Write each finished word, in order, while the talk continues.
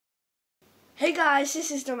Hey guys,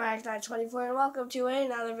 this is Nomad 24 and welcome to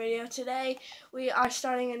another video. Today we are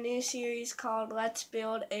starting a new series called Let's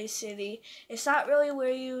Build a City. It's not really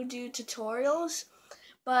where you do tutorials,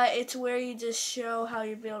 but it's where you just show how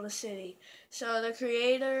you build a city. So the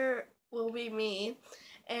creator will be me,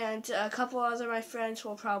 and a couple other my friends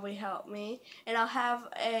will probably help me. And I'll have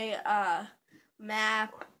a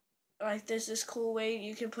map. Like there's this cool way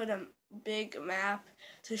you can put a big map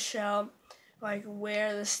to show like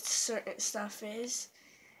where the certain stuff is.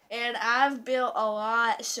 And I've built a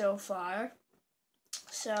lot so far.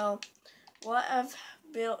 So what I've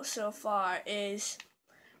built so far is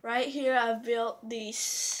right here I've built the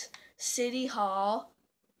city hall,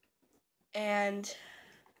 and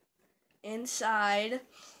inside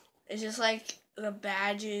is just like the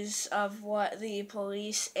badges of what the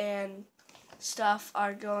police and stuff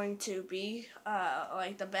are going to be,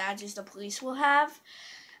 like the badges the police will have.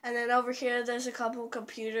 And then over here, there's a couple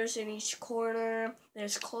computers in each corner.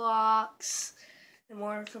 There's clocks and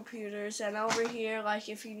more computers. And over here, like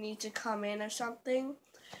if you need to come in or something,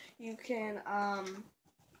 you can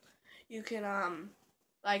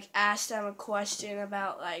like ask them a question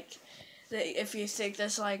about like if you think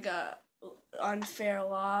there's like a unfair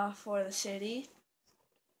law for the city.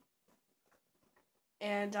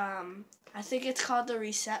 And I think it's called the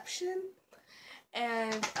reception.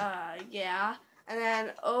 And yeah. And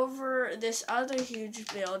then over this other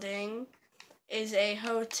huge building is a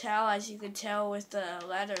hotel, as you can tell with the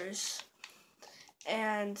letters.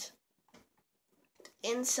 And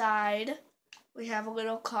inside we have a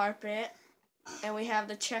little carpet, and we have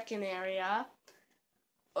the check-in area.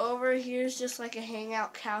 Over here is just like a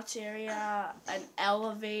hangout couch area, an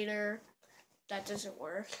elevator. That doesn't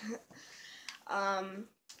work.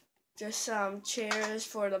 Just some chairs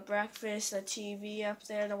for the breakfast, a TV up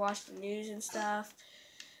there to watch the news and stuff.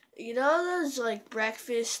 You know those like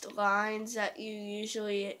breakfast lines that you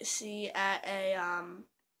usually see at a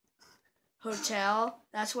hotel?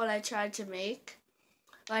 That's what I tried to make.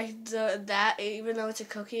 Like that, even though it's a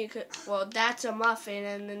cookie, that's a muffin,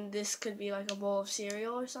 and then this could be like a bowl of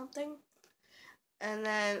cereal or something. And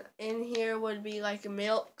then in here would be like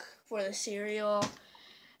milk for the cereal,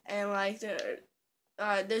 and like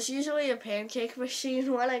there's usually a pancake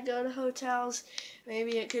machine when I go to hotels.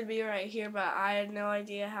 Maybe it could be right here, but I had no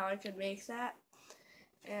idea how I could make that.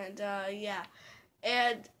 And yeah.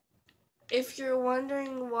 And if you're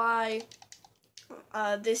wondering why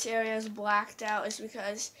this area is blacked out, is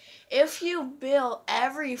because if you built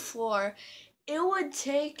every floor, it would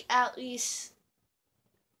take at least,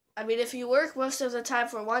 I mean, if you work most of the time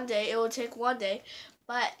for one day, it would take one day.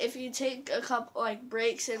 But if you take a couple like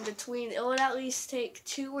breaks in between, it would at least take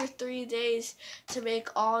 2 or 3 days to make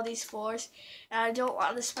all these floors, and I don't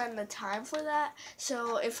want to spend the time for that.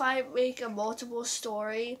 So if I make a multiple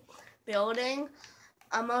story building,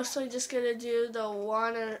 I'm mostly just gonna do the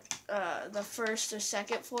one or the first or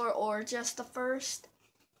second floor, or just the first.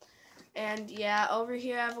 And yeah, over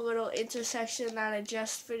here I have a little intersection that I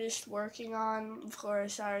just finished working on before I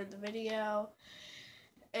started the video.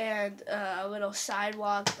 And a little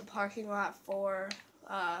sidewalk, the parking lot for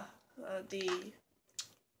the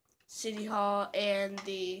city hall and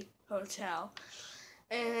the hotel.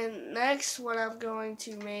 And next, what I'm going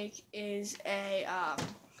to make is a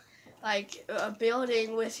like a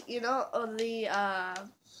building with the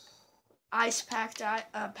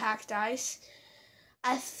packed ice.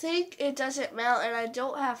 I think it doesn't melt, and I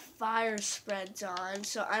don't have fire spreads on,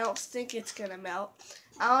 so I don't think it's gonna melt.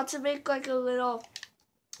 I want to make like a little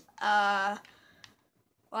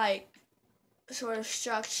like sort of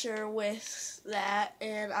structure with that,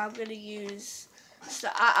 and I'm gonna use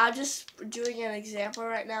I'm just doing an example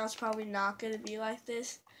right now. It's probably not gonna be like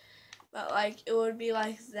this, but like it would be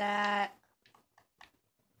like that,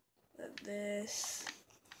 this,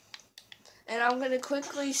 and I'm gonna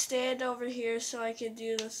quickly stand over here so I can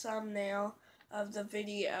do the thumbnail of the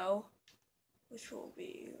video, which will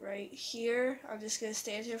be right here. I'm just gonna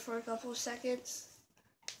stand here for a couple of seconds.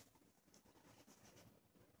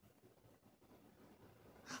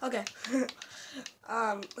 Okay.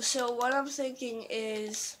 So what I'm thinking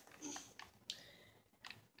is,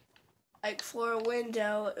 like for a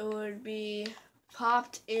window, it would be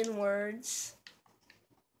popped inwards.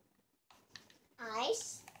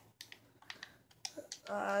 Ice?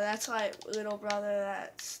 That's my little brother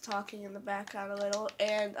that's talking in the background a little.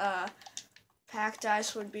 And packed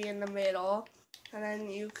ice would be in the middle. And then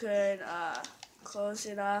you could close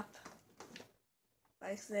it up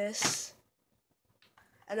like this.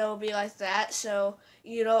 And it'll be like that, so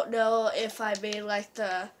you don't know if I made like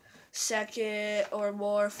the second or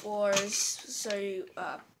more floors. So you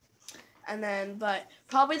and then but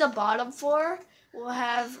probably the bottom floor will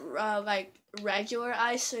have like regular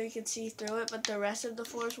ice so you can see through it, but the rest of the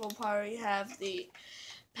floors will probably have the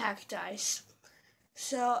packed ice.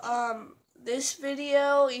 So this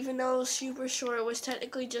video, even though it was super short, was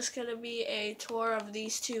technically just going to be a tour of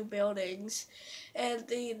these two buildings. And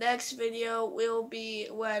the next video will be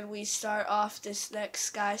when we start off this next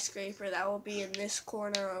skyscraper that will be in this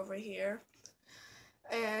corner over here.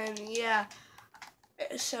 And yeah,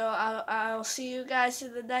 so I'll see you guys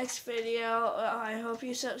in the next video. I hope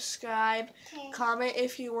you subscribe. Okay. Comment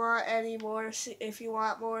if you want any more, if you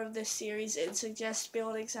want more of this series, and suggest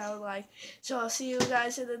buildings I would like. So I'll see you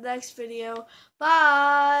guys in the next video.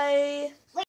 Bye!